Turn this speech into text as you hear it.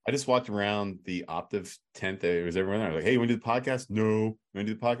I just walked around the Optiv tent. There was everyone there. I was like, hey, you want to do the podcast? No. You want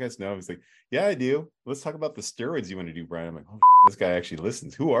to do the podcast? No. I was like, yeah, I do. Let's talk about the steroids you want to do, Brian. I'm like, oh, this guy actually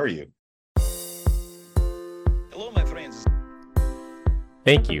listens. Who are you? Hello, my friends.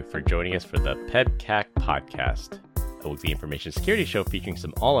 Thank you for joining us for the PEBCAC podcast, a weekly information security show featuring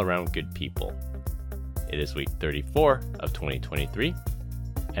some all-around good people. It is week 34 of 2023,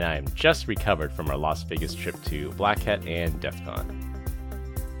 and I am just recovered from our Las Vegas trip to Black Hat and DEFCON.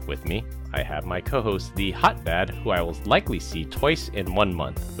 With me, I have my co-host, the Hot Bad, who I will likely see twice in 1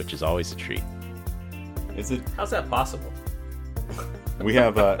 month, which is always a treat. Is it? How's that possible? We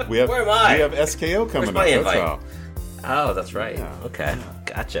have Where am I? We have SKO coming Where's my up. That's invite? all. Oh, that's right. Yeah. Okay, Yeah.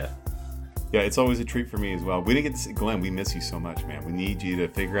 gotcha. Yeah, it's always a treat for me as well. We didn't get to see Glenn. We miss you so much, man. We need you to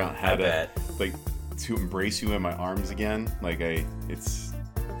figure out how to embrace you in my arms again. It's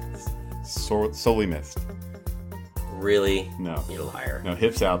solely missed. Really? No. You're a liar. No,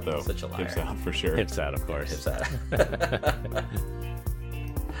 hips out though. Such a liar. Hips out for sure. Hips out, of course. Hips out.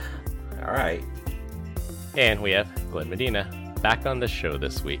 All right. And we have Glenn Medina back on the show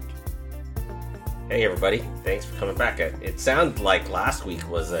this week. Hey, everybody. Thanks for coming back. It sounded like last week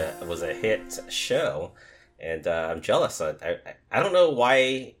was a hit show, and I'm jealous. I don't know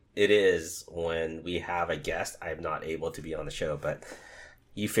why it is when we have a guest, I'm not able to be on the show, but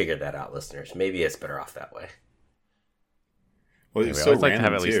you figured that out, listeners. Maybe it's better off that way. Well, We it's always so like to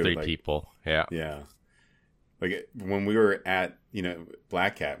have random, at least too. three Like, people. Yeah. Yeah. Like when we were at,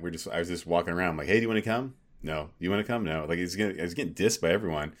 Black Cat, I was just walking around like, hey, do you want to come? No. You want to come? No. Like I was getting dissed by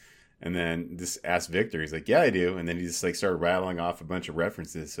everyone. And then just asked Victor. He's like, yeah, I do. And then he just started rattling off a bunch of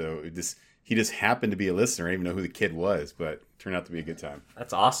references. So he just happened to be a listener. I didn't even know who the kid was, but it turned out to be a good time.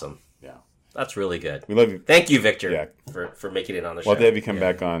 That's awesome. Yeah. That's really good. We love you. Thank you, Victor, Yeah. for making it on the show. Well, they have you come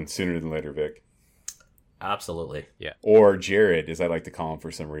back on sooner than later, Vic. Absolutely. Yeah. Or Jared, as I like to call him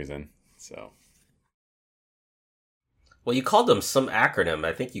for some reason. So. Well, you called him some acronym.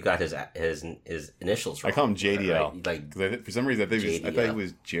 I think you got his initials wrong. I call him JDL. Right? Like, 'Cause for some reason, I thought he JDL.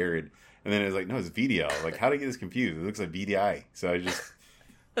 was Jared. And then it was like, no, it's VDL. Like, how did I get this confused? It looks like VDI. So I just,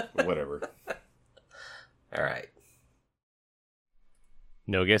 whatever. all right.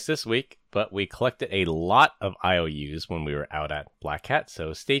 No guest this week, but we collected a lot of IOUs when we were out at Black Hat,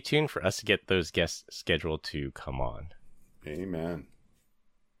 so stay tuned for us to get those guests scheduled to come on. Amen.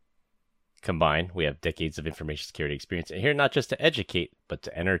 Combined, we have decades of information security experience and here not just to educate, but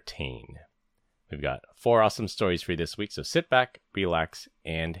to entertain. We've got 4 awesome stories for you this week, so sit back, relax,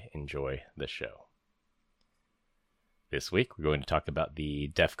 and enjoy the show. This week, we're going to talk about the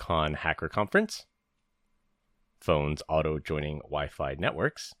DEFCON Hacker Conference, phones auto-joining Wi-Fi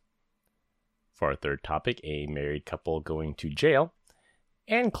networks, for our third topic, a married couple going to jail,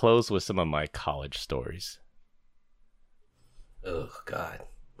 and close with some of my college stories. Oh, God.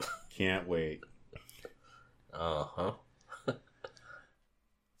 Can't wait. Uh-huh.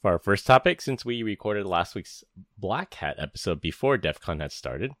 For our first topic, since we recorded last week's Black Hat episode before DEFCON had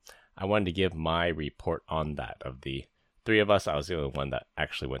started, I wanted to give my report on that. Of the 3 of us, I was the only one that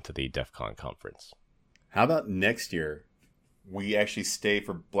actually went to the DEFCON conference. How about next year, we actually stay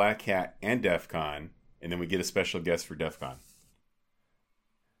for Black Hat and DEFCON, and then we get a special guest for DEFCON?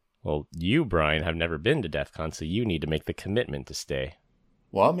 Well, you, Brian, have never been to DEFCON, so you need to make the commitment to stay.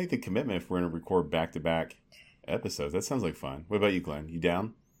 Well, I'll make the commitment if we're going to record back-to-back episodes. That sounds like fun. What about you, Glenn? You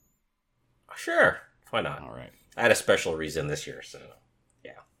down? Sure. Why not? All right. I had a special reason this year, so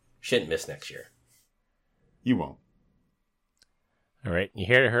yeah. Shouldn't miss next year. You won't. All right, you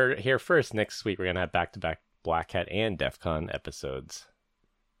heard here first. Next week, we're going to have back-to-back Black Hat and DEFCON episodes.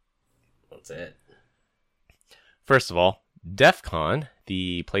 That's it. First of all, DEFCON,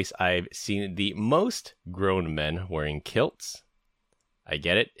 the place I've seen the most grown men wearing kilts. I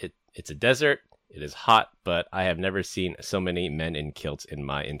get it. It's a desert. It is hot, but I have never seen so many men in kilts in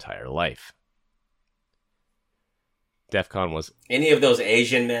my entire life. DEFCON was... Any of those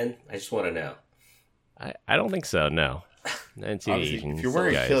Asian men? I just want to know. I don't think so, no. I didn't see Obviously, Asians, if you're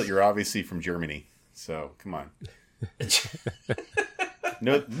wearing guys. a kilt, you're obviously from Germany. So, come on.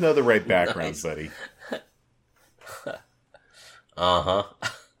 know the right background, Nice. buddy. Uh-huh.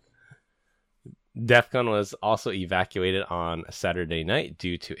 DEFCON was also evacuated on Saturday night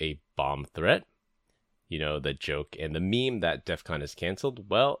due to a bomb threat. You know, the joke and the meme that DEFCON is canceled.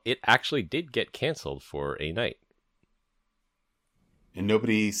 Well, it actually did get canceled for a night. And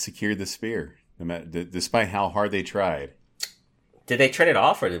nobody secured the spear, despite how hard they tried. Did they turn it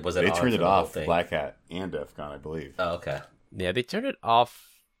off, or was it They on turned for it the whole off, thing? Black Hat and DEFCON, I believe. Oh, okay. Yeah, they turned it off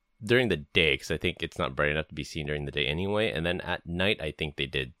during the day because I think it's not bright enough to be seen during the day anyway. And then at night, I think they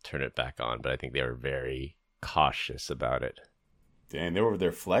did turn it back on, but I think they were very cautious about it. Damn, they were over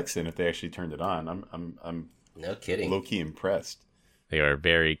there flexing if they actually turned it on. I'm No kidding. low key impressed. They are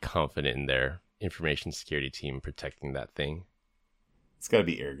very confident in their information security team protecting that thing. It's got to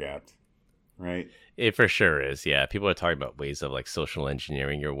be air gapped, right? It for sure is, yeah. People are talking about ways of like social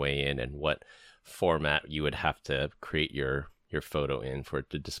engineering your way in and what format you would have to create your photo in for it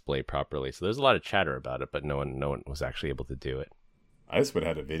to display properly. So there's a lot of chatter about it, but no one was actually able to do it. I just would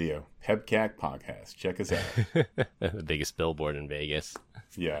have had a video. PEBCAC podcast. Check us out. The biggest billboard in Vegas.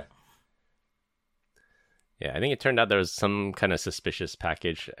 Yeah. Yeah, I think it turned out there was some kind of suspicious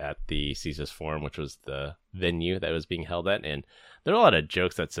package at the Caesars Forum, which was the venue that was being held at. And there are a lot of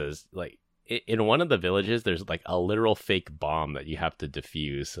jokes that says, like, in one of the villages, there's like a literal fake bomb that you have to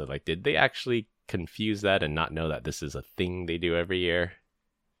defuse. So, like, did they actually confuse that and not know that this is a thing they do every year?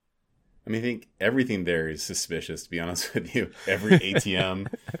 I mean, I think everything there is suspicious, to be honest with you. Every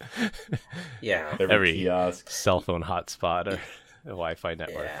ATM. Yeah. Every kiosk. Cell phone hotspot or a Wi-Fi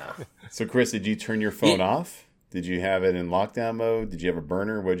network. Yeah. So, Chris, did you turn your phone off? Did you have it in lockdown mode? Did you have a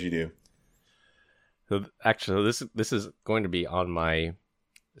burner? What did you do? So actually, this is going to be on my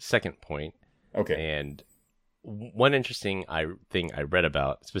second point. Okay. And one interesting thing I read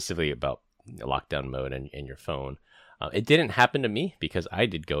about, specifically about lockdown mode and your phone, it didn't happen to me because I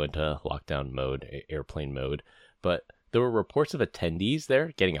did go into lockdown mode, airplane mode, but there were reports of attendees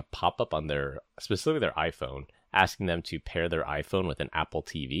there getting a pop-up on specifically their iPhone, asking them to pair their iPhone with an Apple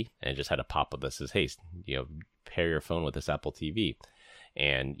TV, and it just had a pop-up that says, hey, pair your phone with this Apple TV.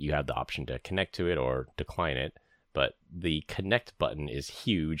 And you have the option to connect to it or decline it. But the connect button is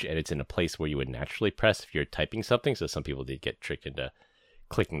huge, and it's in a place where you would naturally press if you're typing something. So some people did get tricked into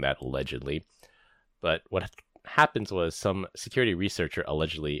clicking that allegedly. But what happens was some security researcher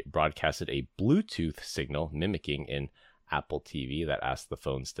allegedly broadcasted a Bluetooth signal mimicking an Apple TV that asked the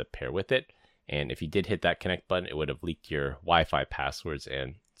phones to pair with it. And if you did hit that connect button, it would have leaked your Wi-Fi passwords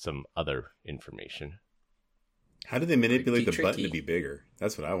and some other information. How did they manipulate the button to be bigger?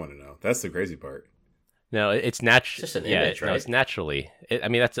 That's what I want to know. That's the crazy part. No, it's natural. Just an image, right? No, it's naturally.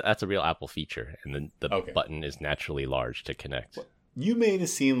 That's a real Apple feature, and the button is naturally large to connect. Well, you made it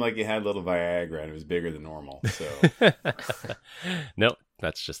seem like it had a little Viagra and it was bigger than normal. So no,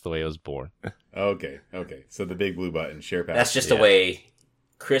 that's just the way it was born. Okay. So the big blue button, share password. That's just the way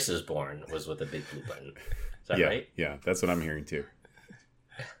Chris is born, was with a big blue button. Is that right? Yeah, that's what I'm hearing too.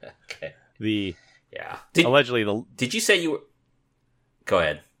 Okay. Yeah. Allegedly, did you say you were... Go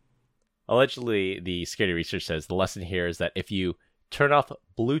ahead. Allegedly, the security research says the lesson here is that if you turn off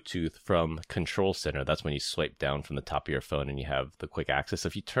Bluetooth from Control Center, that's when you swipe down from the top of your phone and you have the quick access.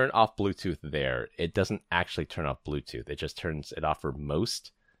 If you turn off Bluetooth there, it doesn't actually turn off Bluetooth. It just turns it off for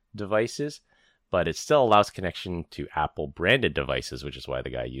most devices, but it still allows connection to Apple branded devices, which is why the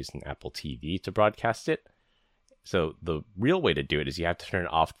guy used an Apple TV to broadcast it. So the real way to do it is you have to turn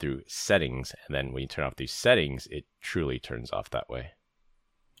it off through settings, and then when you turn off through settings, it truly turns off that way.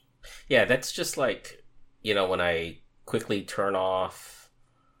 Yeah, that's just like, when I quickly turn off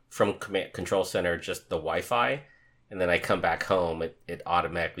from Control Center just the Wi-Fi, and then I come back home, it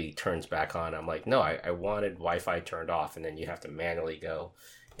automatically turns back on. I'm like, no, I wanted Wi-Fi turned off, and then you have to manually go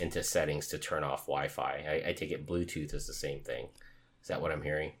into settings to turn off Wi-Fi. I take it Bluetooth is the same thing. Is that what I'm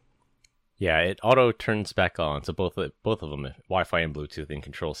hearing? Yeah, it auto turns back on. So both of them, Wi-Fi and Bluetooth in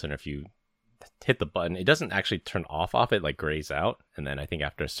Control Center, if you hit the button, it doesn't actually turn off. It like grays out. And then I think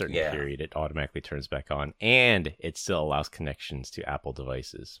after a certain period, it automatically turns back on. And it still allows connections to Apple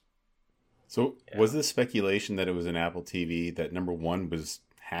devices. So was this speculation that it was an Apple TV that number one was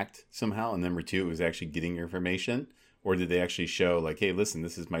hacked somehow, and number two, it was actually getting your information? Or did they actually show like, hey, listen,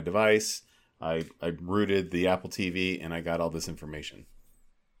 this is my device. I rooted the Apple TV and I got all this information?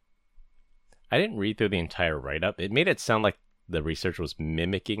 I didn't read through the entire write-up. It made it sound like the researcher was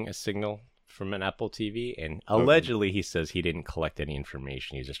mimicking a signal from an Apple TV, and allegedly he says he didn't collect any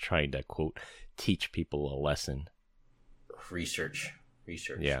information. He's just trying to, quote, teach people a lesson. Research.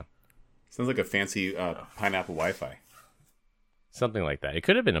 Yeah. Sounds like a fancy pineapple Wi-Fi. Something like that. It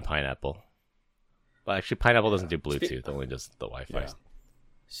could have been a pineapple. But actually, pineapple doesn't do Bluetooth, only does the Wi-Fi. Yeah.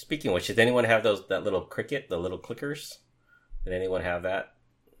 Speaking of which, did anyone have that little cricket, the little clickers? Did anyone have that?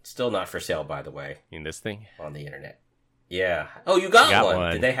 Still not for sale, by the way. In this thing? On the internet. Yeah. Oh, you got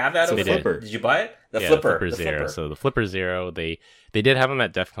one. Did they have that? So the Flipper. Did you buy it? The Flipper Zero. So the Flipper Zero, they did have them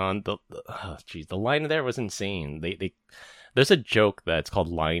at DEFCON. The line there was insane. There's a joke that's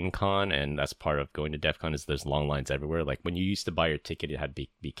called LineCon, and that's part of going to DEFCON is there's long lines everywhere. Like when you used to buy your ticket, it had to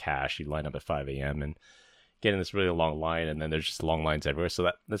be cash. You'd line up at 5 a.m. and get in this really long line, and then there's just long lines everywhere.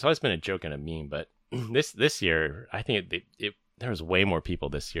 So that's always been a joke and a meme. But this year, I think there was way more people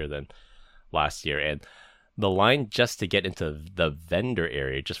this year than last year. And the line just to get into the vendor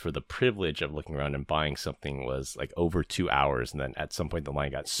area, just for the privilege of looking around and buying something, was like over 2 hours. And then at some point, the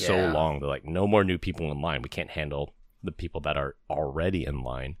line got so long. They're like, no more new people in line. We can't handle the people that are already in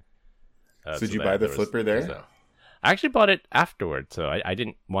line. So did you buy the flipper there? So, I actually bought it afterwards. So I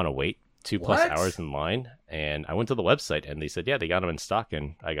didn't want to wait 2+ hours in line. And I went to the website and they said, yeah, they got them in stock.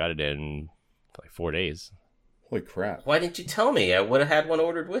 And I got it in like 4 days. Holy crap. Why didn't you tell me? I would have had one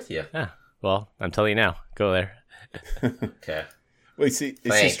ordered with you. Yeah. Well, I'm telling you now. Go there. Okay. Well, you see,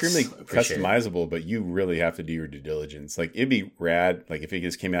 it's extremely customizable, but you really have to do your due diligence. Like, it'd be rad, like, if it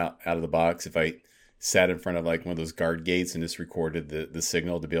just came out of the box, if I sat in front of, like, one of those guard gates and just recorded the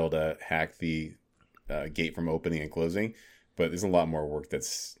signal to be able to hack the gate from opening and closing. But there's a lot more work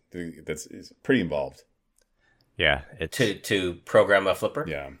that's is pretty involved. Yeah. To program a flipper?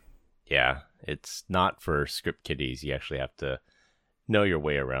 Yeah. Yeah. It's not for script kiddies. You actually have to know your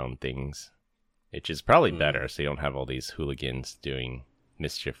way around things, which is probably better, so you don't have all these hooligans doing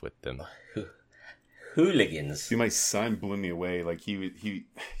mischief with them. Hooligans. See, my son blew me away. Like, he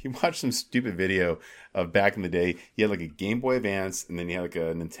watched some stupid video of back in the day. He had like a Game Boy Advance, and then he had like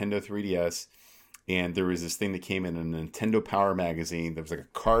a Nintendo 3DS, and there was this thing that came in a Nintendo Power magazine that was like a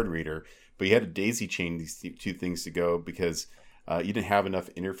card reader, but you had to daisy chain these two things to go because you didn't have enough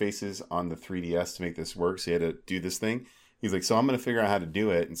interfaces on the 3DS to make this work, so you had to do this thing. He's like, so I'm going to figure out how to do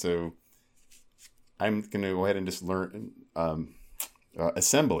it, and so I'm going to go ahead and just learn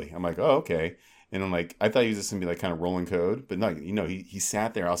assembly. I'm like, oh, okay. And I'm like, I thought he was just going to be like kind of rolling code, but no, he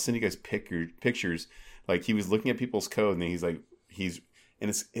sat there. I'll send you guys pictures. Like, he was looking at people's code, and then he's like,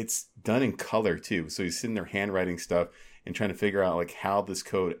 and it's done in color too. So he's sitting there handwriting stuff and trying to figure out like how this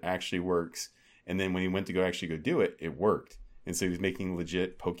code actually works. And then when he went to go do it, it worked. And so he was making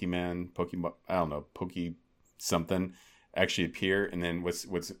legit Pokemon, I don't know, something actually appear. And then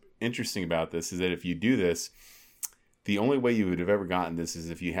what's interesting about this is that if you do this, the only way you would have ever gotten this is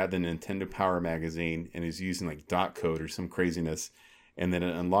if you had the Nintendo Power magazine and is using like dot code or some craziness, and then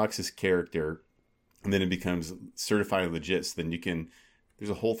it unlocks this character, and then it becomes certified legit. So then you can,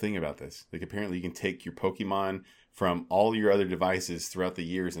 there's a whole thing about this. Like, apparently you can take your Pokemon from all your other devices throughout the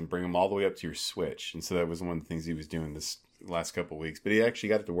years and bring them all the way up to your Switch. And so that was one of the things he was doing this last couple of weeks, but he actually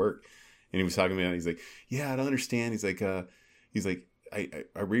got it to work. And he was talking about it. He's like, yeah, I don't understand. He's like, I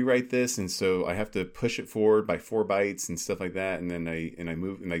rewrite this, and so I have to push it forward by 4 bytes and stuff like that. And then I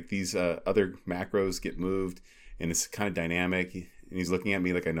move, and like these other macros get moved, and it's kind of dynamic. And he's looking at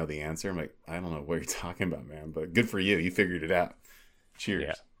me like I know the answer. I'm like, I don't know what you're talking about, man, but good for you. You figured it out. Cheers.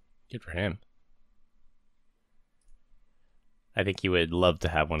 Yeah, good for him. I think you would love to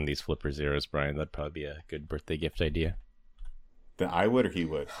have one of these Flipper Zeros, Brian. That'd probably be a good birthday gift idea. That I would or he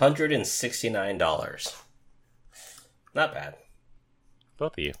would? $169. Not bad.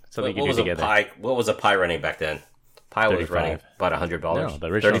 Both of you. What was a Pi running back then? Pi was running about $100. No, the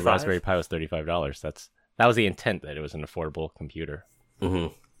original 35? Raspberry Pi was $35. That was the intent, that it was an affordable computer.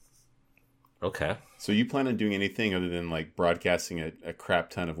 Mm-hmm. Okay. So you plan on doing anything other than like broadcasting a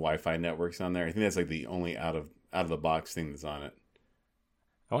crap ton of Wi-Fi networks on there? I think that's like the only out of the box thing that's on it.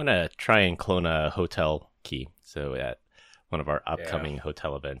 I want to try and clone a hotel key. So at one of our upcoming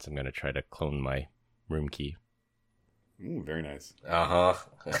hotel events, I'm going to try to clone my room key. Ooh, very nice. Uh-huh.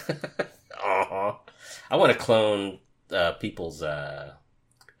 Uh-huh. I want to clone people's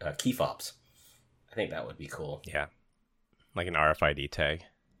key fobs. I think that would be cool. Yeah. Like an RFID tag.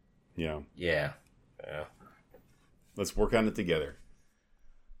 Yeah. Yeah. Let's work on it together.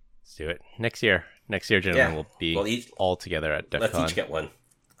 Let's do it. Next year, gentlemen, we'll be all together at DEFCON. Let's each get one.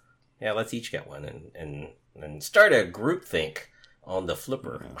 Yeah, let's each get one and start a group think on the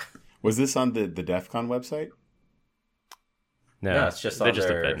flipper. Yeah. Was this on the DEFCON website? No, it's just on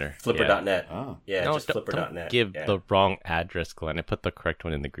their vendor. Flipper.net. Yeah. Oh. Yeah, no, just Flipper.net. Don't give the wrong address, Glenn. I put the correct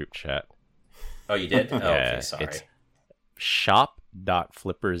one in the group chat. Oh, you did? Oh, okay, sorry. It's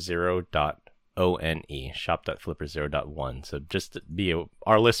shop.flipperzero.one. Shop.flipperzero.one. So just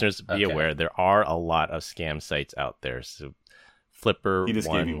our listeners be aware, there are a lot of scam sites out there. So Flipper He just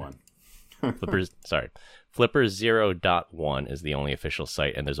gave me one. Flipperzero.one is the only official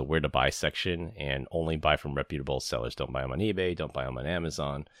site, and there's a where to buy section, and only buy from reputable sellers. Don't buy them on eBay, don't buy them on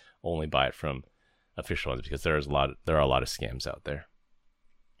Amazon, only buy it from official ones, because there are a lot of scams out there.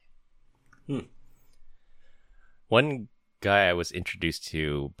 One guy I was introduced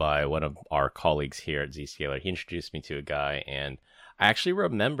to by one of our colleagues here at Zscaler, he introduced me to a guy, and I actually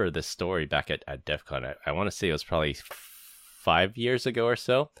remember this story back at DEFCON. I want to say it was probably 5 years ago or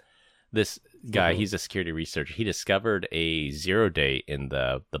so. This guy, he's a security researcher. He discovered a 0-day in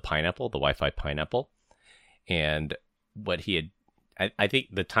the Pineapple, the Wi-Fi Pineapple. And what he had I think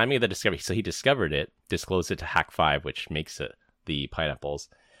the timing of the discovery, so he discovered it, disclosed it to Hack 5, which makes it the pineapples,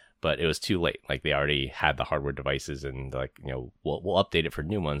 but it was too late. Like, they already had the hardware devices, and like, we'll update it for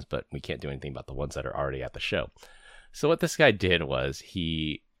new ones, but we can't do anything about the ones that are already at the show. So what this guy did was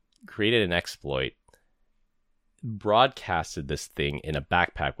he created an exploit, broadcasted this thing in a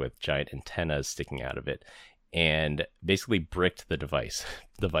backpack with giant antennas sticking out of it, and basically bricked the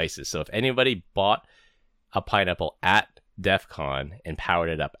devices. So if anybody bought a pineapple at DEFCON and powered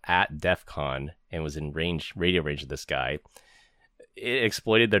it up at DEFCON and was in radio range of this guy, it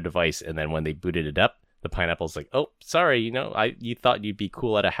exploited their device. And then when they booted it up, the pineapple's like, oh, sorry, you thought you'd be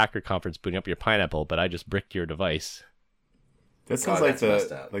cool at a hacker conference booting up your pineapple, but I just bricked your device. That sounds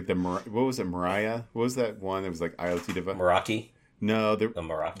what was it, Mariah? What was that one that was like IoT device? Meraki? No,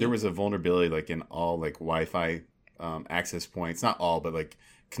 there was a vulnerability like in all like Wi-Fi access points, not all, but like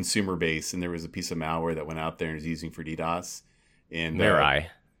consumer base, and there was a piece of malware that went out there and was using for DDoS. And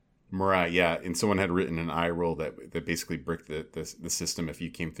Mariah, yeah, and someone had written an rule that basically bricked the system if you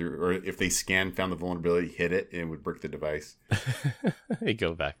came through, or if they found the vulnerability, hit it, and it would brick the device. Hey,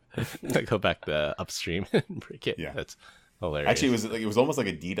 go back the upstream and brick it. Yeah, that's hilarious. Actually, it was almost like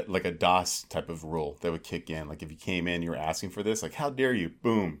a DOS type of rule that would kick in. Like if you came in, you were asking for this, like how dare you?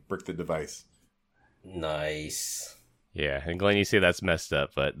 Boom, brick the device. Nice. Yeah, and Glenn, you say that's messed up,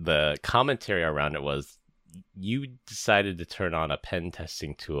 but the commentary around it was you decided to turn on a pen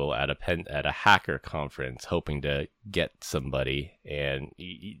testing tool at a hacker conference, hoping to get somebody, and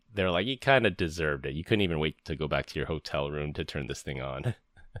they're like, you kind of deserved it. You couldn't even wait to go back to your hotel room to turn this thing on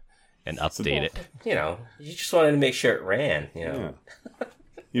and update it. You just wanted to make sure it ran. Yeah.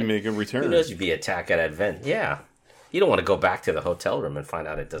 You make a return. Who knows? You'd be attacked at an event. Yeah, you don't want to go back to the hotel room and find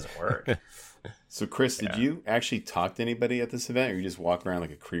out it doesn't work. So, Chris, did you actually talk to anybody at this event, or you just walk around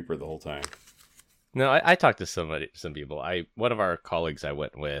like a creeper the whole time? No, I talked to some people. One of our colleagues I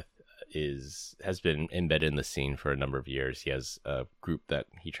went with has been embedded in the scene for a number of years. He has a group that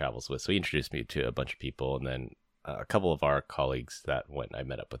he travels with, so he introduced me to a bunch of people, and then a couple of our colleagues that went, I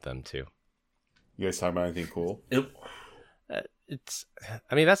met up with them too. You guys talk about anything cool? That's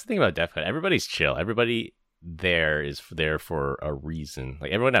the thing about DEFCON. Everybody's chill. Everybody there is there for a reason. Like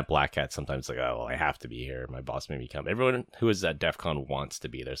everyone at Black Hat sometimes like, oh, well, I have to be here. My boss made me come. Everyone who is at DEFCON wants to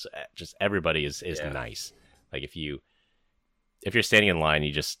be there. So just everybody is nice. Like if you're standing in line,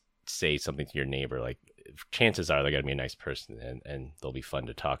 you just say something to your neighbor. Like chances are they're gonna be a nice person and they'll be fun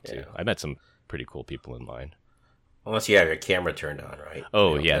to talk to. I met some pretty cool people in line. Unless you have your camera turned on, right?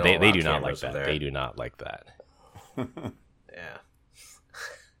 Oh yeah, they do not like that. They do not like that. Yeah.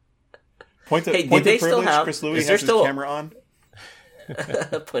 Point of privilege, Chris Louis has his camera on.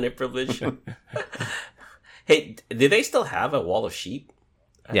 Point of privilege. Hey, do they still have a wall of sheep?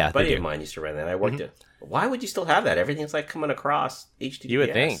 Yeah, a buddy of mine used to run that. I worked it. Why would you still have that? Everything's like coming across HTTPS. You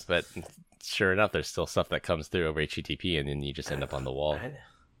would think, but sure enough, there's still stuff that comes through over HTTP, and then you just end up on the wall.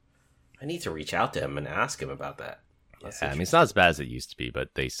 I need to reach out to him and ask him about that. Yeah, it's not as bad as it used to be,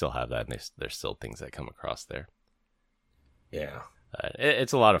 but they still have that, and there's still things that come across there. Yeah.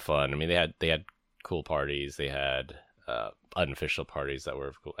 It's a lot of fun. I mean, they had cool parties. They had unofficial parties that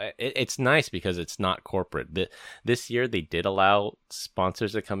were cool. It's nice because it's not corporate. This year they did allow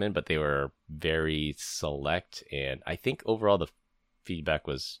sponsors to come in, but they were very select. And I think overall the feedback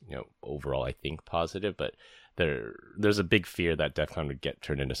was, overall I think positive. But there's a big fear that DEFCON would get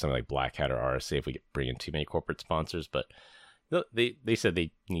turned into something like Black Hat or RSA if we bring in too many corporate sponsors. But they said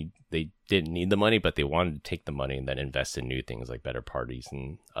they didn't need the money, but they wanted to take the money and then invest in new things like better parties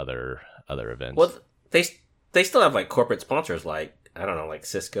and other events. Well, they still have like corporate sponsors like, I don't know, like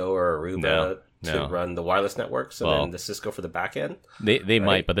Cisco or Aruba to run the wireless networks, and then the Cisco for the back end. They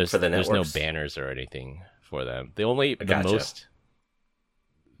might, but there's no banners or anything for them. The most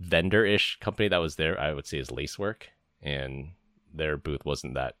vendor-ish company that was there, I would say, is Lacework, and their booth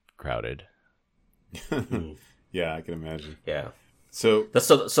wasn't that crowded. Yeah, I can imagine. Yeah. So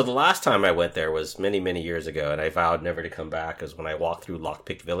the last time I went there was many, many years ago, and I vowed never to come back, because when I walked through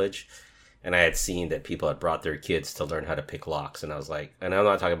Lockpick Village, and I had seen that people had brought their kids to learn how to pick locks, and I was like, and I'm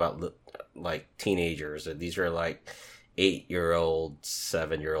not talking about like teenagers, these are like 8-year-old,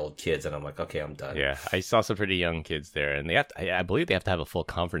 7-year-old kids, and I'm like, okay, I'm done. Yeah, I saw some pretty young kids there, and I believe they have to have a full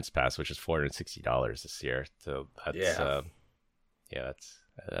conference pass, which is $460 this year. So that's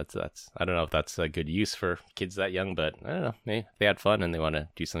that's I don't know if that's a good use for kids that young, but I don't know. Maybe if they had fun and they want to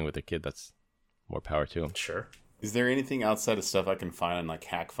do something with their kid, that's more power to them. Sure. Is there anything outside of stuff I can find on like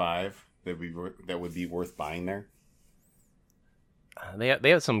Hack 5 that would be worth buying there? They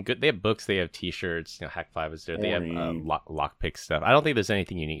have some good. They have books. They have T-shirts. Hack 5 is there. They have lockpick stuff. I don't think there's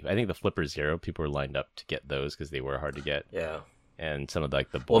anything unique. I think the Flipper Zero, people were lined up to get those because they were hard to get. Yeah. and some of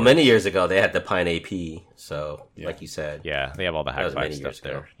like the well, boards. many years ago they had the Pine AP, so like you said, yeah, they have all the Hack 5 stuff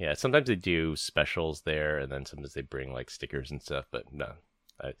there. Ago. Yeah, sometimes they do specials there, and then sometimes they bring like stickers and stuff. But no,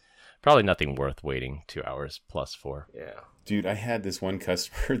 probably nothing worth waiting 2 hours plus for. Yeah, dude, I had this one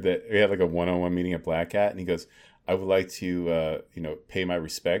customer that we had like a one-on-one meeting at Black Hat, and he goes, "I would like to, pay my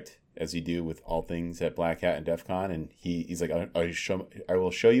respect as you do with all things at Black Hat and DEFCON." And he's like, "I will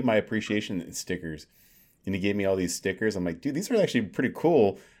show you my appreciation in stickers." And he gave me all these stickers. I'm like, dude, these are actually pretty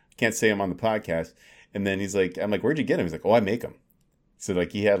cool. Can't say them on the podcast. And then I'm like, where'd you get them? He's like, oh, I make them. So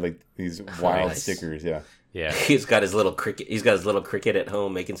like he had like these wild stickers. Yeah. Yeah. He's got his little cricket. He's got his little cricket at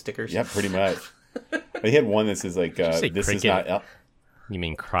home making stickers. Yeah, pretty much. But he had one that says like, this cricket? is not. You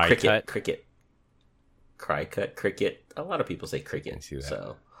mean cry cricket, cut? Cricket. Cry cut, cricket. A lot of people say cricket. I see that.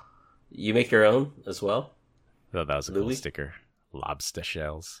 So you make your own as well? Oh, that was a cool Louis? sticker. Lobster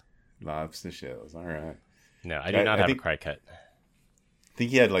shells. Lobster shells. All right. No, I do not have a cry cut. I think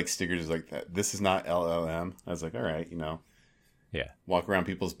he had like stickers like that. This is not LLM. I was like, all right, Yeah. walk around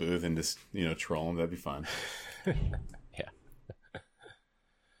people's booth and just, troll them. That'd be fun. Yeah.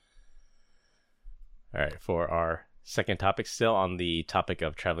 All right. For our second topic, still on the topic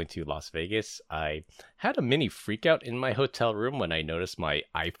of traveling to Las Vegas, I had a mini freakout in my hotel room when I noticed my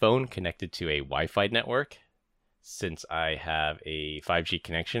iPhone connected to a Wi-Fi network. Since I have a 5G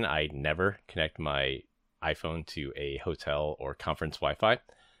connection, I never connect my iPhone to a hotel or conference Wi-Fi.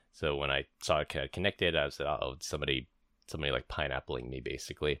 So when I saw it connected, I was like, oh, somebody like pineappling me,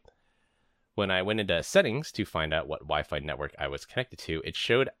 basically. When I went into settings to find out what Wi-Fi network I was connected to, it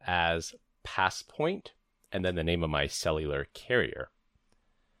showed as Passpoint and then the name of my cellular carrier.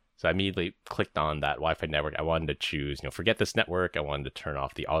 So I immediately clicked on that Wi-Fi network. I wanted to choose, forget this network. I wanted to turn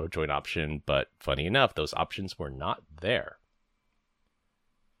off the auto join option, but funny enough, those options were not there.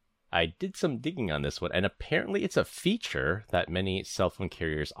 I did some digging on this one, and apparently it's a feature that many cell phone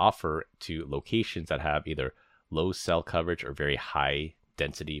carriers offer to locations that have either low cell coverage or very high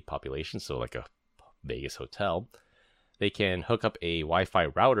density population, so like a Vegas hotel. They can hook up a Wi-Fi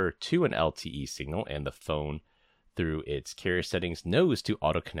router to an LTE signal, and the phone, through its carrier settings, knows to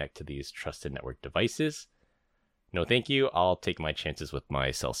auto-connect to these trusted network devices. No thank you, I'll take my chances with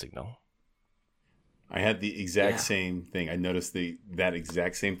my cell signal. I had the exact same thing. I noticed that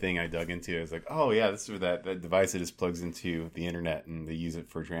exact same thing I dug into. I was like, oh, yeah, this is that device that just plugs into the internet and they use it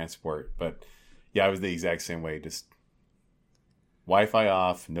for transport. But, yeah, I was the exact same way. Just Wi-Fi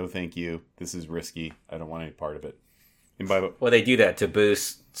off. No, thank you. This is risky. I don't want any part of it. And well, they do that to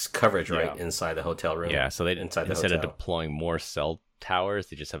boost coverage, right, inside the hotel room. Yeah, so instead of deploying more cell towers,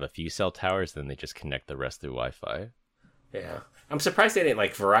 they just have a few cell towers, then they just connect the rest through Wi-Fi. Yeah. I'm surprised they didn't,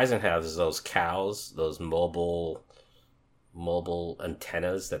 like Verizon has those cows, those mobile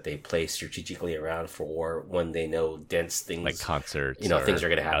antennas that they place strategically around for when they know dense things. Like concerts. Things are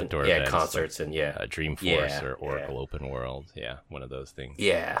going to happen. Outdoor events, concerts and Dreamforce or Oracle Open World. Yeah, one of those things.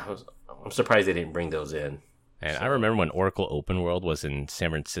 Yeah. I'm surprised they didn't bring those in. And I remember when Oracle Open World was in San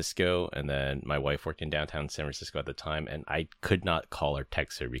Francisco, and then my wife worked in downtown San Francisco at the time, and I could not call or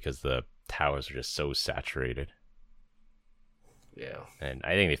text her because the towers are just so saturated. Yeah, and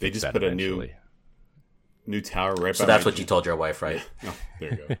I think they just that put eventually. a new tower right. So that's what you told your wife, right? Oh,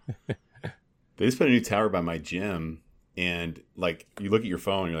 there you go. They just put a new tower by my gym, and like you look at your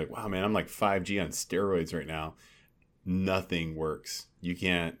phone, and you're like, "Wow, man, I'm like 5G on steroids right now." Nothing works. You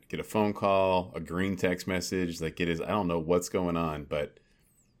can't get a phone call, a green text message. Like it is, I don't know what's going on, but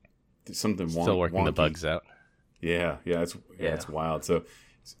there's something still working the bugs out. Yeah, it's wild. So.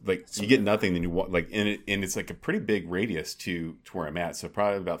 Like you get nothing, then you like, and it's like a pretty big radius to where I'm at. So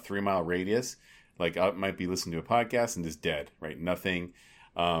probably about 3 mile radius. Like I might be listening to a podcast and just dead, right? Nothing,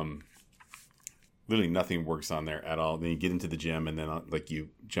 literally nothing works on there at all. Then you get into the gym, and then like you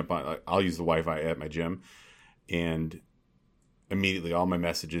jump on. I'll use the Wi-Fi at my gym, and immediately all my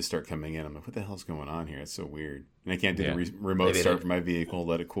messages start coming in. I'm like, what the hell's going on here? It's so weird, and I can't do the remote start for my vehicle,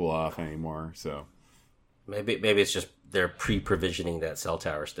 let it cool off anymore. So. Maybe it's just they're pre-provisioning that cell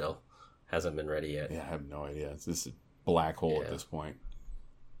tower still. Hasn't been ready yet. Yeah, I have no idea. It's just a black hole at this point.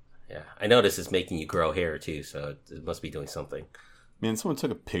 Yeah. I noticed it's making you grow hair too, so it must be doing something. Man, someone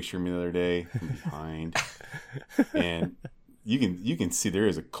took a picture of me the other day from behind. And you can see there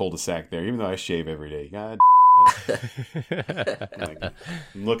is a cul-de-sac there, even though I shave every day. God like,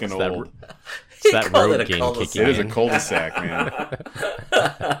 I'm looking old. It's that road game kicking in. It is a cul-de-sac, man.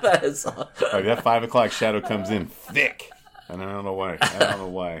 That is awesome. Like that 5 o'clock shadow comes in thick. And I don't know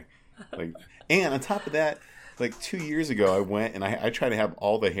why. Like, and on top of that, like 2 years ago, I went and I tried to have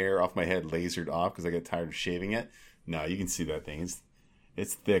all the hair off my head lasered off because I got tired of shaving it. No, you can see that thing.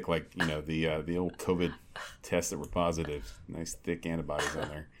 It's thick, like the old COVID tests that were positive. Nice thick antibodies on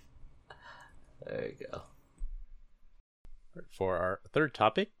there. There you go. For our third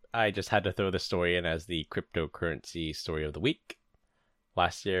topic, I just had to throw this story in as the cryptocurrency story of the week.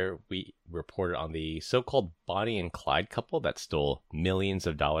 Last year, we reported on the so-called Bonnie and Clyde couple that stole millions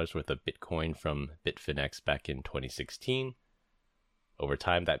of dollars worth of Bitcoin from Bitfinex back in 2016. Over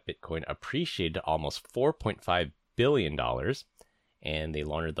time, that Bitcoin appreciated to almost $4.5 billion, and they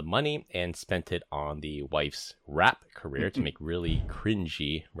laundered the money and spent it on the wife's rap career to make really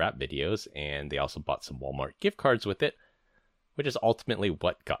cringy rap videos, and they also bought some Walmart gift cards with it, which is ultimately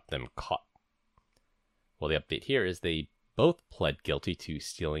what got them caught. Well, the update here is they both pled guilty to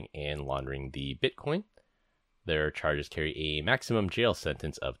stealing and laundering the Bitcoin. Their charges carry a maximum jail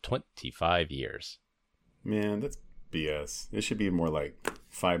sentence of 25 years. Man, that's BS. It should be more like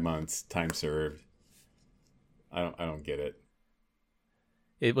 5 months, time served. I don't get it.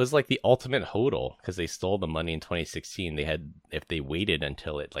 It was like the ultimate hodl because they stole the money in 2016. If they waited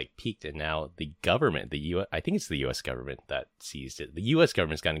until it like peaked, and now the government, I think it's the U.S. government that seized it. The U.S.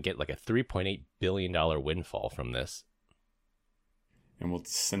 government's going to get like a $3.8 billion windfall from this. And we'll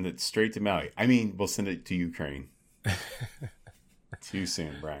send it straight to Mali. I mean, we'll send it to Ukraine. Too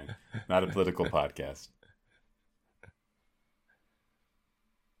soon, Brian. Not a political podcast.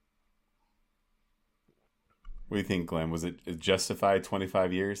 What do you think, Glenn? Was it justified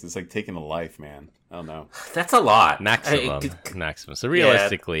 25 years? It's like taking a life, man. I don't know. That's a lot. Maximum. So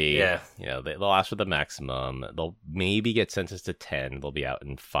realistically, they'll ask for the maximum. They'll maybe get sentenced to 10. They'll be out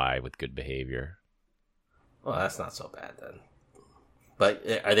in 5 with good behavior. Well, that's not so bad then. But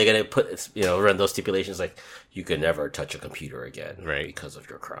are they going to put, run those stipulations like you can never touch a computer again, right, because of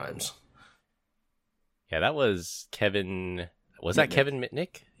your crimes? Yeah, that was Kevin. Was that Kevin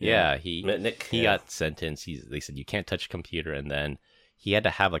Mitnick? Yeah, he got sentenced. They said you can't touch a computer, and then he had to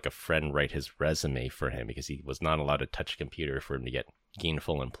have like a friend write his resume for him because he was not allowed to touch a computer for him to get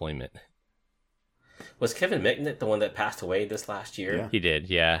gainful employment. Was Kevin Mitnick the one that passed away this last year? Yeah. He did,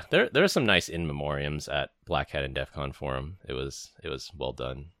 yeah. There are some nice in memoriams at Black Hat and DEFCON forum. It was well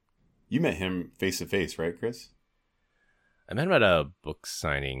done. You met him face to face, right, Chris? I met him at a book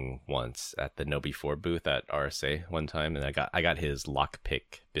signing once at the No Before booth at RSA one time, and I got his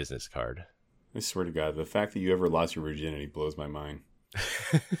lockpick business card. I swear to God, the fact that you ever lost your virginity blows my mind.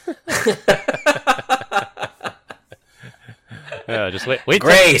 Just wait.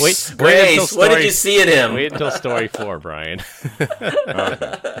 Grace. What did you see in him? Wait until story 4, Brian.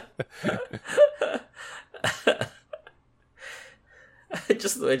 Okay. I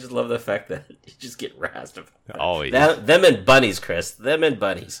just love the fact that you just get razzed. Always. Them and bunnies, Chris. Them and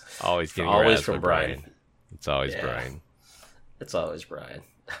bunnies. Always getting always razzed from Brian. It's always Brian. It's always Brian.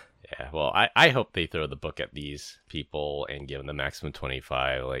 Yeah, well, I hope they throw the book at these people and give them the maximum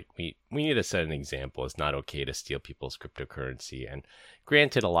 25. Like, we need to set an example. It's not okay to steal people's cryptocurrency. And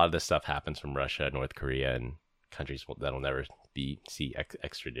granted, a lot of this stuff happens from Russia, North Korea, and countries that'll never see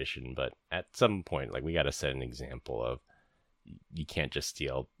extradition. But at some point, like, we got to set an example of you can't just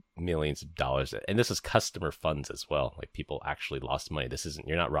steal millions of dollars. And this is customer funds as well. Like, people actually lost money.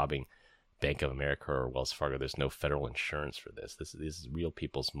 You're not robbing Bank of America or Wells Fargo. There's no federal insurance for this. This is real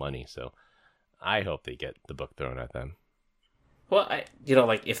people's money. So I hope they get the book thrown at them. Well,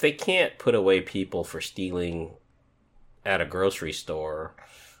 like if they can't put away people for stealing at a grocery store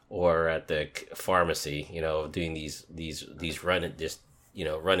or at the pharmacy, doing these run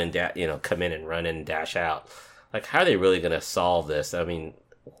and come in and run and dash out. Like, how are they really going to solve this? I mean,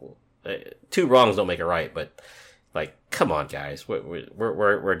 2 wrongs don't make it right, but like, come on, guys,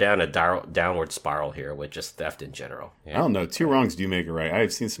 we're down a downward spiral here with just theft in general. Yeah. I don't know. 2 wrongs do make it right.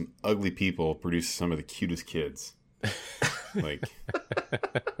 I've seen some ugly people produce some of the cutest kids. Like,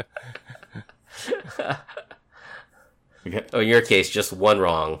 in your case, just 1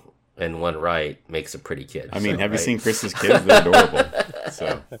 wrong and 1 right makes a pretty kid. I mean, have you seen Chris's kids? They're adorable.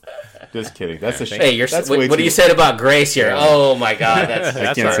 So, just kidding. That's a shame. Hey, what do you say about Grace here? Oh my God,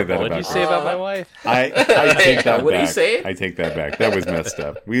 I can't say that about What did you say about my wife? I take that back. What do you say? I take that back. That was messed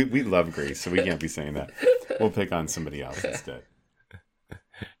up. We love Grace, so we can't be saying that. We'll pick on somebody else instead.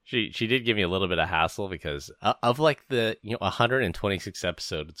 She did give me a little bit of hassle because of like the 126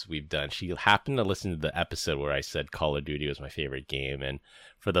 episodes we've done. She happened to listen to the episode where I said Call of Duty was my favorite game, and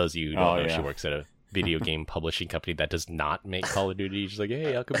for those of you who don't know, she works at a video game publishing company that does not make Call of Duty. She's like,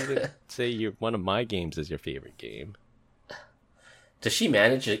 hey, how come you didn't say one of my games is your favorite game? Does she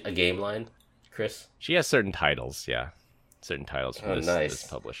manage a game line, Chris? She has certain titles, yeah. Certain titles from this nice.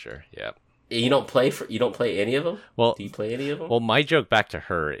 publisher, yeah. You don't play any of them? Well, do you play any of them? Well, my joke back to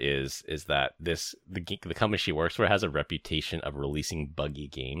her is that the company she works for has a reputation of releasing buggy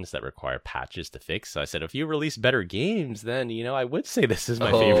games that require patches to fix. So I said, if you release better games, then I would say this is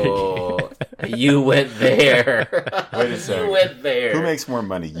my favorite game. You went there. Wait a second. You went there. Who makes more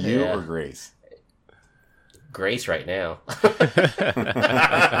money, you or Grace? Grace right now.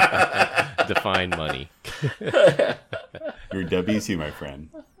 Define money. You're W2, my friend.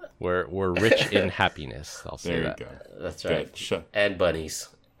 We're rich in happiness. I'll say that. There you go. That's right. And bunnies.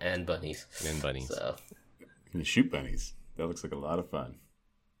 So you shoot bunnies. That looks like a lot of fun.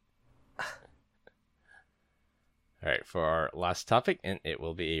 All right, for our last topic, and it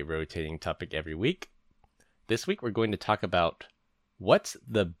will be a rotating topic every week. This week we're going to talk about what's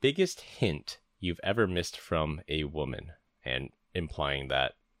the biggest hint you've ever missed from a woman, and implying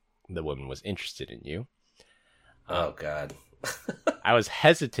that the woman was interested in you. Oh, God. I was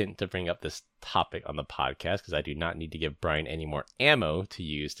hesitant to bring up this topic on the podcast because I do not need to give Brian any more ammo to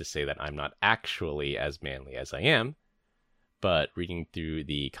use to say that I'm not actually as manly as I am. But reading through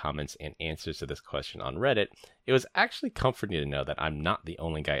the comments and answers to this question on Reddit, it was actually comforting to know that I'm not the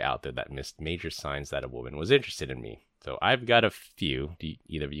only guy out there that missed major signs that a woman was interested in me. So I've got a few. Do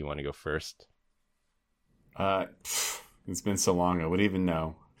either of you want to go first? It's been so long, I wouldn't even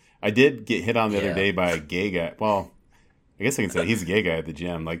know. I did get hit on the other day by a gay guy. Well, I guess I can say he's a gay guy at the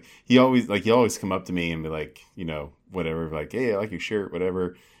gym. Like he always come up to me and be like, whatever, like, hey, I like your shirt,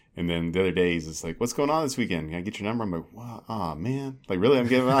 whatever. And then the other day he's just like, what's going on this weekend? Can I get your number? I'm like, wow, oh man, like really, I'm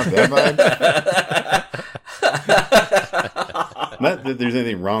giving off that vibe. Not that there's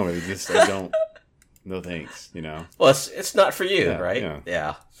anything wrong with it, just I don't. No thanks, Well, it's not for you, right?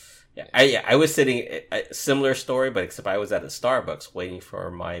 Yeah. I was sitting a similar story, but except I was at a Starbucks waiting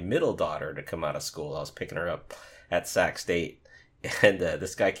for my middle daughter to come out of school. I was picking her up at Sac State, and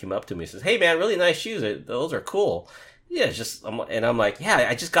this guy came up to me and says, "Hey man, really nice shoes. Those are cool." Yeah, I'm like, "Yeah,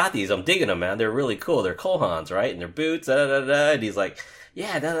 I just got these. I'm digging them, man. They're really cool. They're Kohans, right? And they're boots." And he's like,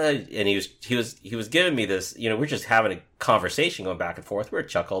 "Yeah," and he was giving me this. We're just having a conversation going back and forth. We're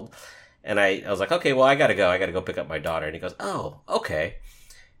chuckled, and I was like, "Okay, well, I gotta go pick up my daughter." And he goes, "Oh, okay."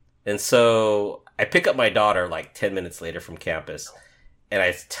 And so I pick up my daughter like 10 minutes later from campus, and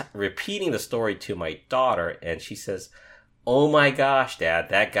I repeating the story to my daughter, and she says, "Oh my gosh, Dad,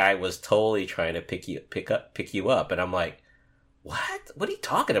 that guy was totally trying to pick you up." And I'm like, "What? What are you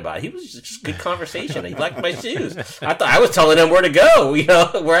talking about? He was just good conversation. He liked my shoes. I thought I was telling him where to go,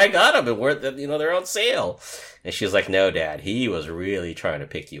 where I got them and where they're on sale." And she was like, "No, Dad, he was really trying to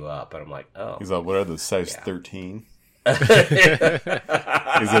pick you up." And I'm like, "Oh." He's like, "What are those, size 13? Is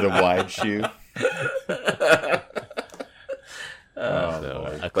it a wide shoe?"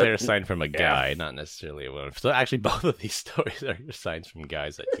 A clear sign from a guy, not necessarily a woman. So actually, both of these stories are signs from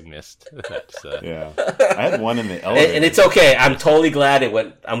guys that you missed. Yeah, I had one in the elevator, and it's okay. I'm totally glad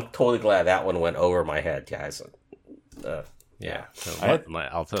that one went over my head, guys. Yeah. So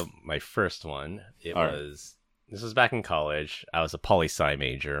I'll tell my first one. This was back in college. I was a poli-sci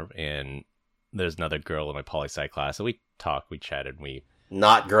major, and there's another girl in my poli-sci class. So we talked, we chatted,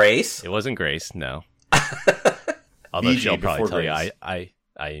 Not Grace? It wasn't Grace, no. Although she'll probably tell you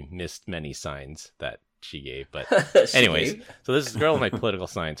I missed many signs that she gave. But anyways, so this is a girl in my political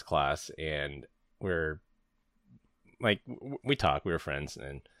science class, and we're like, we talk, we were friends,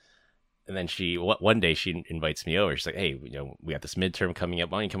 and then one day she invites me over. She's like, "Hey, we got this midterm coming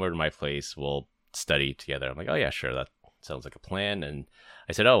up. Why don't you come over to my place? We'll study together." I'm like, "Oh yeah, sure. That sounds like a plan." And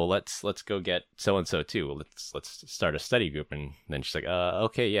I said, "Oh, well, let's go get so and so too. Well, let's start a study group." And then she's like,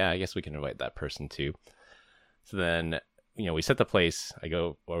 "Okay, yeah, I guess we can invite that person too." So then, we set the place.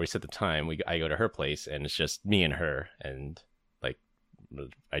 We set the time. I go to her place, and it's just me and her. And like,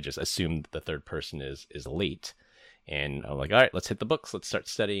 I just assume the third person is late. And I'm like, "All right, let's hit the books. Let's start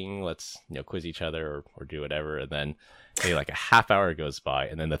studying. Let's quiz each other or do whatever." And then maybe like a half hour goes by,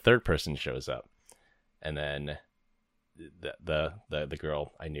 and then the third person shows up, and then the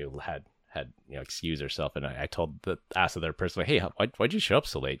girl I knew had excused herself, and I asked the other person, like, "Hey, why'd you show up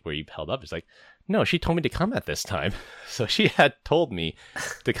so late? Were you held up?" It's like, "No, she told me to come at this time." So she had told me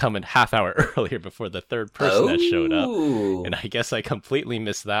to come a half hour earlier before the third person that showed up, and I guess I completely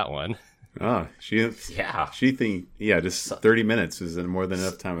missed that one. Oh, she think just 30 minutes is more than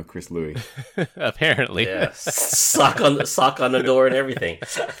enough time with Chris Louis. Apparently, yeah. sock on the door and everything.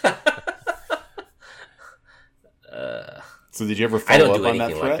 So did you ever follow up on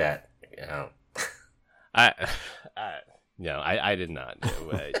that threat? Like that. No, I did not.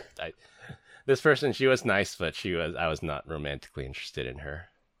 This person, she was nice, but I was not romantically interested in her.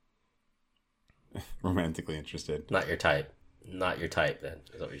 Romantically interested? Not your type. not your type. Then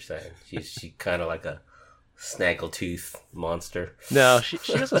is what you're saying. She kind of like a snaggletooth monster. No, she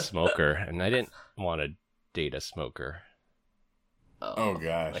was a smoker, and I didn't want to date a smoker. Oh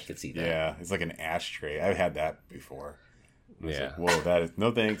gosh, I could see that. Yeah, it's like an ashtray. I've had that before. Yeah. Like, whoa, that is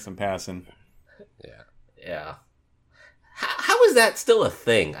no thanks. I'm passing. Yeah. How is that still a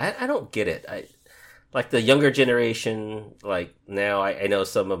thing? I don't get it. Like the younger generation, like now I know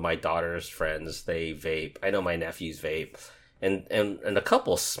some of my daughter's friends, they vape. I know my nephews vape. And a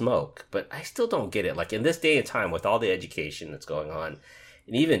couple smoke, but I still don't get it. Like in this day and time with all the education that's going on,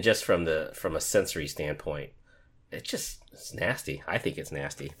 and even just from a sensory standpoint, it's nasty. I think it's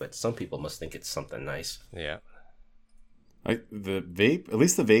nasty, but some people must think it's something nice. Yeah. The vape, at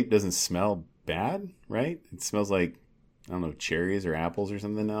least the vape doesn't smell bad, right? It smells like, I don't know, cherries or apples or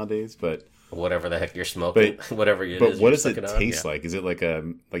something nowadays, but whatever the heck you're smoking, whatever it is. But what does it on. taste like? Is it like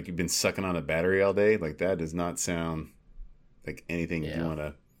you've been sucking on a battery all day? Like that does not sound like anything you want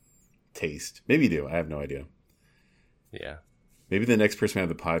to taste. Maybe you do. I have no idea. Yeah. Maybe the next person on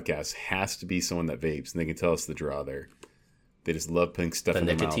the podcast has to be someone that vapes, and they can tell us the draw there. They just love putting stuff in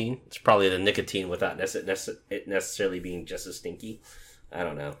their mouth. The nicotine? It's probably the nicotine without it necessarily being just as stinky. I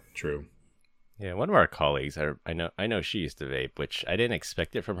don't know. True. Yeah, one of our colleagues, I know she used to vape, which I didn't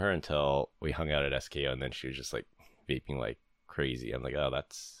expect it from her until we hung out at SKO, and then she was just like vaping like crazy. I'm like, oh,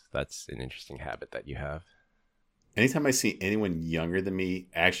 that's an interesting habit that you have. Anytime I see anyone younger than me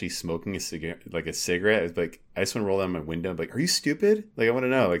actually smoking a cigarette, it's like I just want to roll down my window and be like, are you stupid? Like, I want to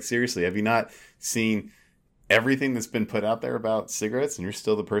know, like, seriously, have you not seen everything that's been put out there about cigarettes and you're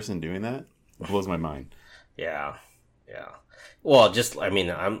still the person doing that? It blows my mind. Yeah. Well,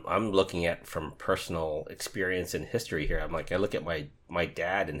 I'm looking at from personal experience and history here. I'm like, I look at my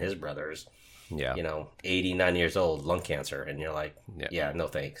dad and his brothers, 89 years old, lung cancer. And you're like, yeah, no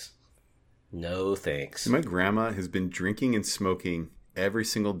thanks. No thanks. My grandma has been drinking and smoking every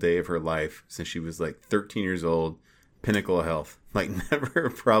single day of her life since she was like 13 years old. Pinnacle of health. Like never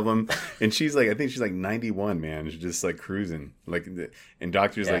a problem. And she's like, I think she's like 91, man. She's just like cruising. Like, and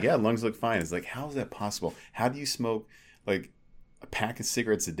doctors like, yeah, lungs look fine. It's like, how is that possible? How do you smoke like a pack of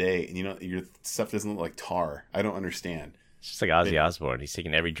cigarettes a day and your stuff doesn't look like tar? I don't understand. It's just like Ozzy Osbourne. He's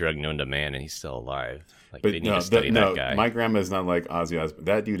taking every drug known to man and he's still alive. Like, they need to study that guy. My grandma is not like Ozzy Osbourne.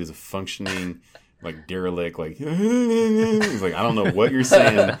 That dude is a functioning, like, derelict. Like, he's like, I don't know what you're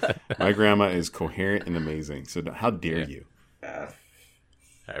saying. My grandma is coherent and amazing. So how dare you? All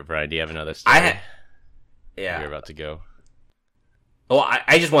right, Brian, do you have another story? You're about to go. Well,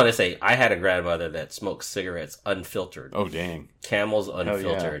 I just want to say, I had a grandmother that smoked cigarettes unfiltered. Oh, dang. Camels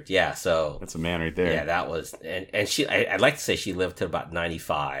unfiltered. Yeah, so. That's a man right there. Yeah, that was. And she, I'd like to say she lived to about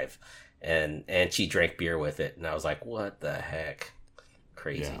 95. And she drank beer with it. And I was like, what the heck?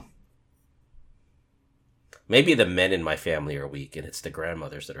 Crazy. Yeah. Maybe the men in my family are weak, and it's the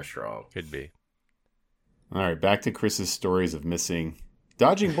grandmothers that are strong. Could be. All right, back to Chris's stories of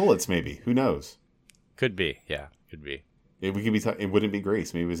dodging bullets, maybe. Who knows? Could be. Yeah, could be. It wouldn't be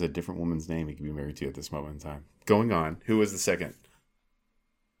Grace. Maybe it was a different woman's name he could be married to at this moment in time. Going on. Who was the second?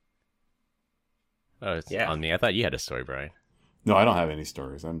 Oh, it's on me. I thought you had a story, Brian. No, I don't have any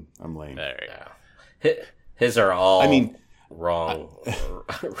stories. I'm lame. There you go. His are all wrong.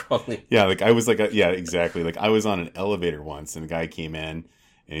 Wrongly. Yeah, like I was like, exactly. Like I was on an elevator once and a guy came in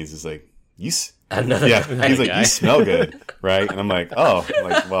and he's just like, he's like, you smell good, right? And I'm like, oh,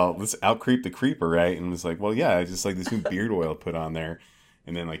 well, let's out-creep the creeper, right? And it's like, well, yeah, I just like this new beard oil put on there.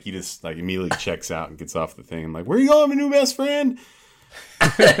 And then like he just like immediately checks out and gets off the thing. I'm like, where are you going, my new best friend?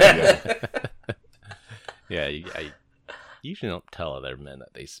 Yeah, I usually don't tell other men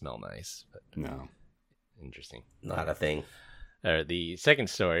that they smell nice. But no. Interesting. Not a thing. The second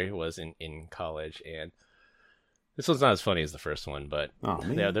story was in college, and this one's not as funny as the first one, but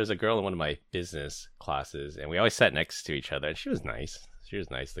there's a girl in one of my business classes, and we always sat next to each other, and she was nice.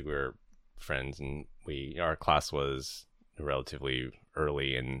 Like we were friends, and our class was relatively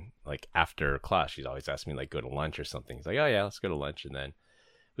early, and like after class, she's always asked me like go to lunch or something. He's like, oh yeah, let's go to lunch, and then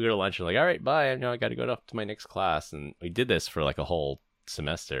we go to lunch and like, all right, bye. I know I got to go up to my next class. And we did this for like a whole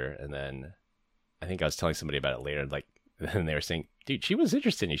semester. And then I think I was telling somebody about it later. Like, and they were saying, dude, she was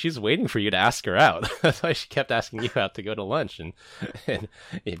interested in you. She's waiting for you to ask her out. That's why she kept asking you out to go to lunch. And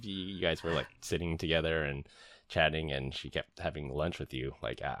if you guys were like sitting together and chatting and she kept having lunch with you,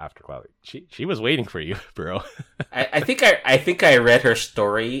 like after class, she was waiting for you, bro. I think I read her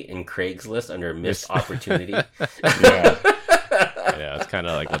story in Craigslist under missed opportunity. Yeah. Yeah, it's kind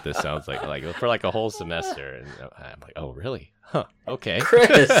of like what this sounds like for like a whole semester. And I'm like, oh, really? Huh, okay.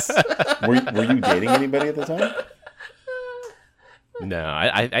 Chris! Were you dating anybody at the time? No,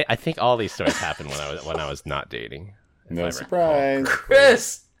 I think all these stories happened when I was not dating. No surprise.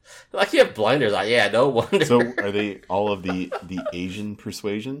 Chris! Like you have blinders on. Yeah, no wonder. So are they all of the Asian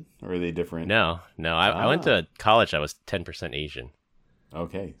persuasion, or are they different? No. I went to college. I was 10% Asian.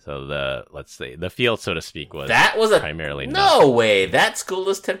 Okay. So the field, so to speak, was primarily no way. That school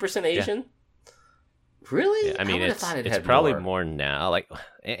is 10% Asian. Yeah. Really? Yeah, I mean, it's probably more now. Like,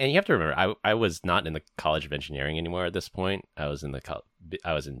 and you have to remember, I was not in the College of Engineering anymore at this point. I was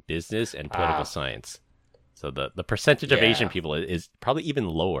in business and political science. So the percentage of Asian people is probably even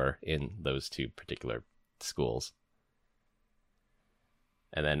lower in those two particular schools.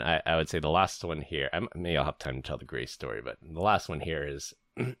 And then I would say the last one here, maybe I'll have time to tell the Grace story, but the last one here is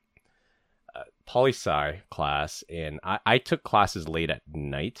poli-sci class. And I took classes late at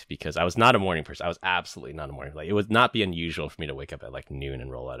night because I was not a morning person. I was absolutely not a morning person. Like, it would not be unusual for me to wake up at like noon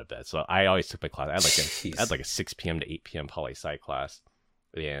and roll out of bed. So I always took my class. I had like a 6 p.m. to 8 p.m. poli-sci class.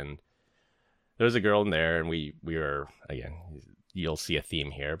 And there was a girl in there, and we were, again, you'll see a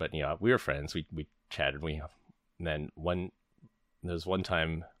theme here, but we were friends. We chatted. And then there was one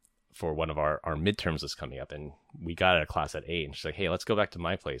time for one of our midterms was coming up, and we got out of class at 8, and she's like, hey, let's go back to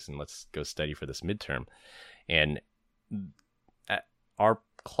my place and let's go study for this midterm. And our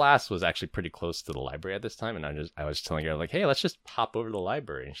class was actually pretty close to the library at this time, and I was telling her, like, hey, let's just hop over to the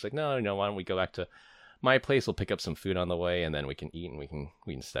library. And she's like, no, why don't we go back to my place? We'll pick up some food on the way, and then we can eat and we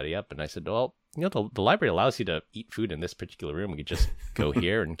can study up. And I said, well, the library allows you to eat food in this particular room. We could just go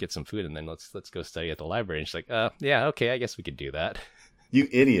here and get some food, and then let's go study at the library. And she's like, yeah, okay, I guess we could do that. You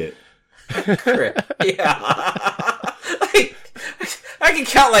idiot. Yeah. I can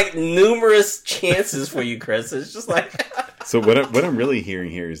count like numerous chances for you, Chris. It's just like So what I'm really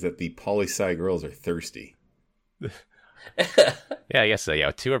hearing here is that the poli-sci girls are thirsty. Yeah, I guess so.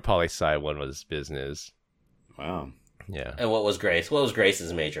 Yeah, 2 are poli-sci, 1 was business. Wow. Yeah. And what was Grace? What was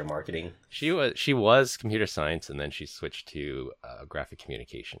Grace's major? Marketing. She was computer science, and then she switched to graphic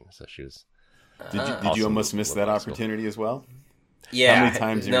communication. So she was. Did you almost miss that opportunity as well? Yeah. How many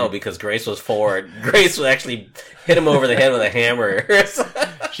times? Because Grace was forward. Grace would actually hit him over the head with a hammer.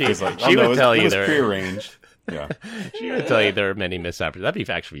 She was like, she would tell you there. Prearranged. Yeah. She would tell you there are many missed opportunities.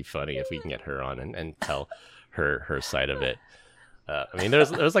 That'd actually be funny if we can get her on and tell her side of it. I mean, there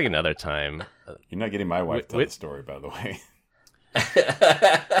was like another time. You're not getting my wife to tell the story, by the way.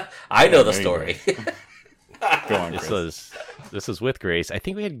 I know the story. Go on, Chris. This was with Grace. I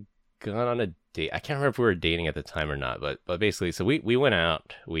think we had gone on a date. I can't remember if we were dating at the time or not, but basically, so we went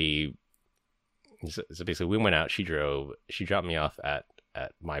out. So basically, we went out. She drove. She dropped me off at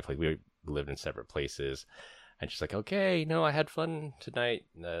my place. We lived in separate places. And she's like, okay, I had fun tonight.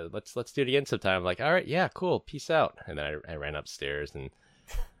 Let's do it again sometime. I'm like, all right, yeah, cool. Peace out. And then I ran upstairs, and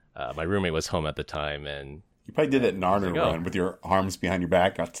my roommate was home at the time. And you probably did that Narnia run with your arms behind your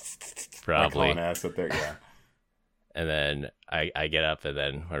back. Probably. Ass up there, yeah. And then I get up, and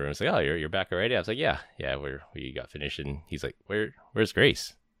then my roommate's like, oh, you're back already? I was like, yeah, we got finished. And he's like, where's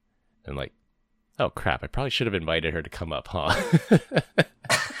Grace? And I'm like, oh, crap, I probably should have invited her to come up, huh?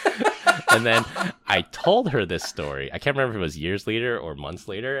 And then I told her this story. I can't remember if it was years later or months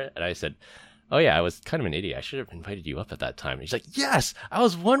later. And I said, oh, yeah, I was kind of an idiot. I should have invited you up at that time. And he's like, yes, I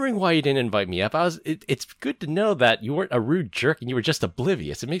was wondering why you didn't invite me up. It's good to know that you weren't a rude jerk and you were just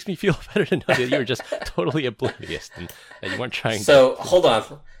oblivious. It makes me feel better to know that you were just totally oblivious and that you weren't trying to... So, hold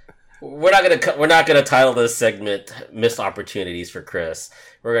on. We're not gonna title this segment "Missed Opportunities for Chris."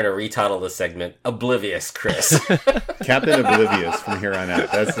 We're gonna retitle this segment "Oblivious Chris." Captain Oblivious from here on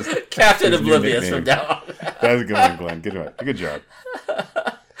out. That's just, Captain Oblivious from now on. That's a good one, Glenn. Good job.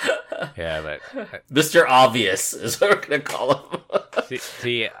 Yeah, but Mr. Obvious is what we're gonna call him.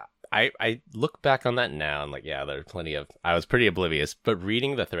 see, I look back on that now and like, yeah, there's plenty of. I was pretty oblivious, but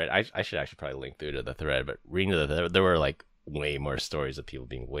reading the thread, I should actually probably link through to the thread. But reading the thread, there were like way more stories of people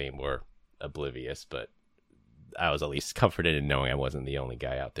being way more oblivious, but I was at least comforted in knowing I wasn't the only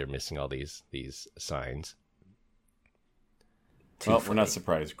guy out there missing all these signs. Well, we're not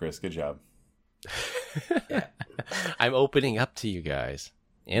surprised, Chris. Good job. Yeah. I'm opening up to you guys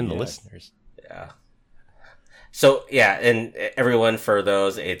and the listeners. Yeah. So, yeah, and everyone, for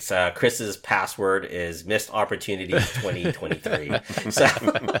those, it's Chris's password is Missed Opportunities 2023. So...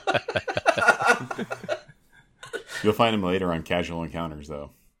 You'll find him later on Casual Encounters,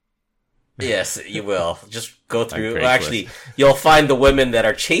 though. Yes, you will. Just go through. Well, actually, you'll find the women that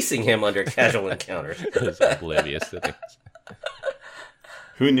are chasing him under Casual Encounters. It's oblivious to things.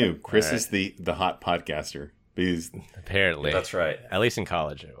 Who knew? Chris is the hot podcaster. Because apparently. That's right. At least in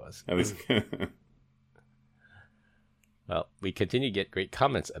college it was. At least. Well, we continue to get great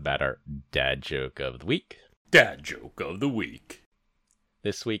comments about our dad joke of the week. Dad joke of the week.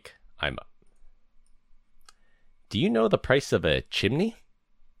 This week, I'm up. do you know the price of a chimney?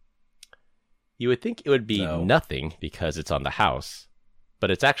 You would think it would be nothing because it's on the house, but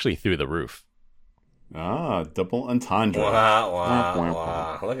it's actually through the roof. Ah, double entendre.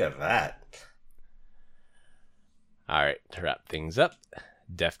 Wow. Look at that. All right, to wrap things up,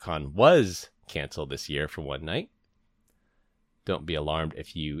 DEFCON was canceled this year for one night. Don't be alarmed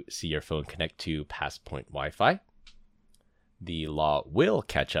if you see your phone connect to Passpoint Wi-Fi. The law will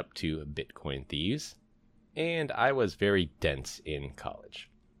catch up to Bitcoin thieves, and I was very dense in college.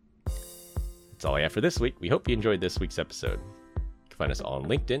 That's all I have for this week. We hope you enjoyed this week's episode. You can find us all on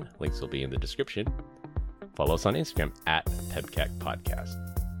LinkedIn. Links will be in the description. Follow us on Instagram at PebCac Podcast.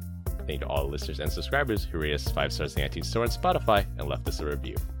 Thank you to all the listeners and subscribers who rated us 5 stars in the iTunes Store and Spotify and left us a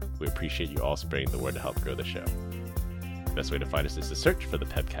review. We appreciate you all spreading the word to help grow the show. The best way to find us is to search for the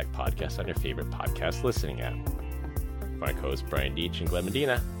PebCac Podcast on your favorite podcast listening app. For my co-hosts Brian Deitch and Glenn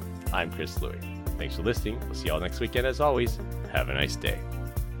Medina, I'm Chris Louie. Thanks for listening. We'll see you all next weekend. As always, have a nice day.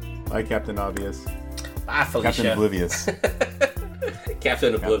 Bye, Captain Obvious. Bye, Felicia. Captain Oblivious. Captain Oblivious.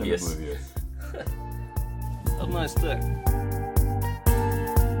 Captain Oblivious. Have a nice day.